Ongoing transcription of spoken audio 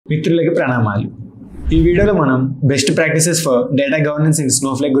మిత్రులకి ప్రణామాలు. ఈ వీడియోలో మనం best practices for data governance in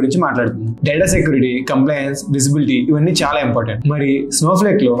Snowflake గురించి మాట్లాడుతున్నాం. డేటా సెక్యూరిటీ, కంప్లయన్స్, విజిబిలిటీ ఇవన్నీ చాలా ఇంపార్టెంట్. మరి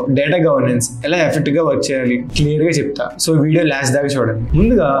స్నోఫ్లేక్ లో డేటా గవర్నెన్స్ ఎలా ఎఫెక్టివ్ గా వర్క్ చేయాలి క్లియర్ గా చెప్తా. సో వీడియో లాస్ట్ దాకా చూడండి.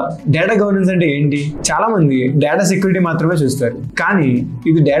 ముందుగా డేటా గవర్నెన్స్ అంటే ఏంటి? చాలా మంది డేటా సెక్యూరిటీ మాత్రమే చూస్తారు, కానీ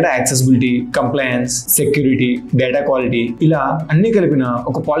ఇది data accessibility, compliance, security, data quality ఇలా అన్ని కలిపిన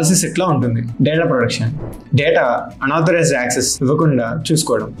ఒక పాలసీ సెట్ లా ఉంటుంది. Data protection, data unauthorised access ఇవ్వకుండా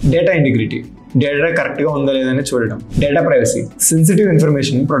చూసుకోవడం, డేటా ఇంటిగ్రిటీ, డేటా కరెక్ట్ గా ఉందో లేదని చూడడం, data privacy, sensitive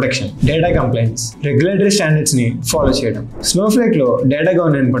information protection, data complaints, regulatory standards ని ఫాలో చేయడం. స్నోఫ్లేక్ లో డేటా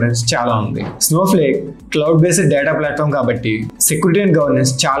గవర్నెన్స్ ఇంపార్టెన్స్ చాలా ఉంది. Snowflake cloud based data platform కాబట్టి సెక్యూరిటీ అండ్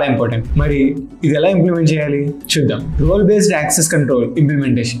గవర్నెన్స్ చాలా ఇంపార్టెంట్. మరి ఇది ఎలా ఇంప్లిమెంట్ చేయాలి చూద్దాం. Role based access control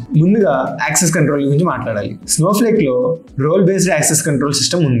implementation. ముందుగా యాక్సెస్ కంట్రోల్ గురించి మాట్లాడాలి. స్నోఫ్లేక్ లో role based access control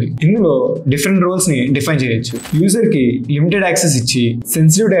system ఉంది. ఇందులో డిఫరెంట్ రోల్స్ ని డిఫైన్ చేయొచ్చు. యూజర్ కి లిమిటెడ్ యాక్సెస్ ఇచ్చి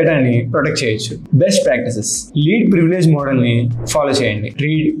సెన్సిటివ్ డేటాని ప్రొటెక్ట్ చేయొచ్చు. Best practices: lead privilege model ని ఫాలో చేయండి.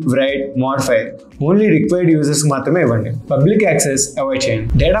 Read, right, modify only required users మాత్రమే ఇవ్వండి. పబ్లిక్ యాక్సెస్ అవాయిడ్ చేయండి.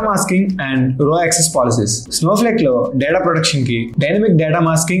 డేటా మాస్కింగ్ అండ్ రో యాక్సెస్ పాలసీస్. స్నోఫ్లేక్ లో డేటా ప్రొటెక్షన్ కి dynamic data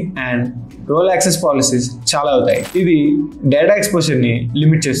masking and role access policies చాలా అవుతాయి. ఇది డేటా ఎక్స్పోజర్ ని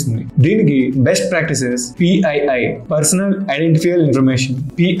లిమిట్ చేస్తుంది. దీనికి best practices PII, personal identifiable information.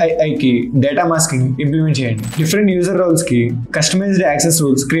 PII కి డేటా మాస్కింగ్ ఇంప్లిమెంట్ చేయండి. డిఫరెంట్ యూజర్ రోల్స్ కి కస్టమైజ్డ్ యాక్సెస్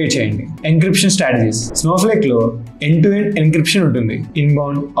రూల్స్ క్రియేట్ చేయండి. Encryption strategies. స్నోఫ్లేక్ లో ఎండ్ టు ఎండ్ ఎన్క్రిప్షన్ ఉంటుంది.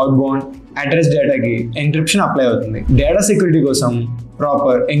 Inbound, outbound address డేటాకి encryption apply అవుతుంది. డేటా సెక్యూరిటీ కోసం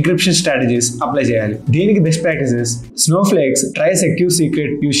proper encryption strategies apply చేయాలి. దీనికి best practices snowflakes try secure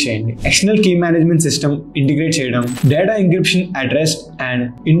secret use చేయండి. External key management system integrate చేయడం. Data encryption at rest and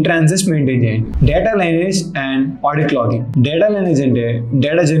in transit maintain చేయండి. Data lineage and audit logging. Data lineage అంటే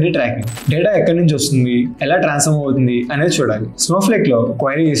data journey tracking. Data ఎక్కడి నుంచి వస్తుంది, ఎలా transfer అవుతుంది అనేది చూడాలి. స్నోఫ్లేక్ లో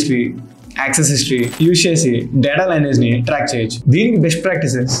query history, access history use చేసి డేటా లైనేజ్ ని ట్రాక్ చేయొచ్చు. దీనికి బెస్ట్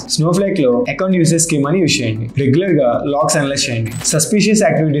ప్రాక్టీసెస్ స్నోఫ్లేక్ లో అకౌంట్ యూసేజ్ స్కీమ్ అని యూజ్ చేయండి. రెగ్యులర్ గా లాగ్స్ అనలైజ్ చేయండి. సస్పిషియస్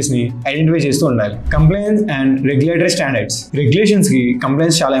యాక్టివిటీస్ ని ఐడెంటిఫై చేస్తూ ఉండాలి. Complains and regulatory standards. Regulations కి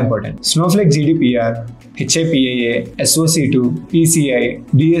కంప్లైన్స్ చాలా important. Snowflake GDPR, HIPAA, SOC2, PCI,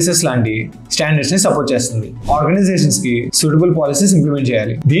 DSS లాంటి స్టాండర్డ్స్ ని సపోర్ట్ చేస్తుంది. ఆర్గనైజేషన్స్ కి సూటబుల్ పాలసీస్ ఇంప్లిమెంట్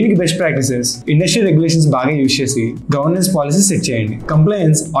చేయాలి. దీనికి బెస్ట్ ప్రాక్టీసెస్ ఇండస్ట్రీ రెగ్యులేషన్స్ బాగా యూజ్ చేసి గవర్నెన్స్ పాలసీస్ సెట్ చేయండి.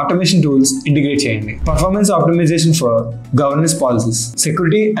 కంప్లయన్స్ ఆటోమేషన్ టూల్స్ ఇంటిగ్రేట్ చేయండి. Performance optimisation for governance policies.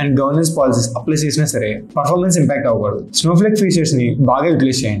 Security and governance policies apply చేసినా సరే పర్ఫార్మెన్స్ ఇంపాక్ట్ అవ్వకూడదు. స్నోఫ్లేక్ ఫీచర్స్ ని బాగా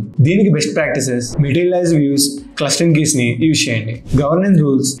యూటిలైజ్ చేయండి. దీనికి best practices materialise views, clustering keys ని యూజ్ చేయండి. గవర్నెన్స్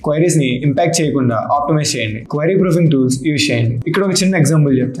రూల్స్ క్వైరీస్ ని ఇంపాక్ట్ చేయకుండా ఆప్టిమైజ్ చేయండి. క్వైరీ ప్రూఫింగ్ టూల్స్ యూజ్ చేయండి. ఇక్కడ ఒక చిన్న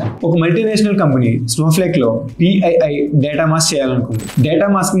ఎగ్జాంపుల్ చెప్తాను. ఒక మల్టీనేషనల్ కంపెనీ స్నోఫ్లేక్ లో PII data mask చేయాలనుకుంది. Data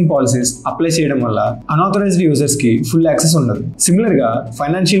masking policies apply చేయడం వల్ల అన్ఆథరైజ్డ్ యూజర్స్ కి ఫుల్ యాక్సెస్ ఉండదు. సిమిలర్ గా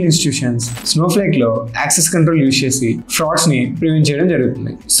ఫైనాన్షియల్ ఇన్స్టిట్యూషన్స్ స్నోఫ్లేక్ లో యాక్సెస్ కంట్రోల్ యూజ్ చేసి ఫ్రాడ్స్ ని ప్రివెంట్ చేయడం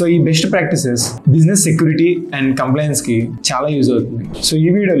జరుగుతుంది. సో ఈ best practices business security and complains కి చాలా యూజ్ అవుతుంది. సో ఈ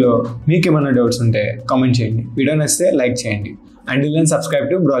వీడియోలో మీకు ఏమైనా డౌట్స్ ఉంటే కామెంట్ చేయండి. వీడియో నచ్చితే లైక్ చేయండి. Until then, subscribe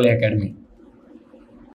to Brolly Academy.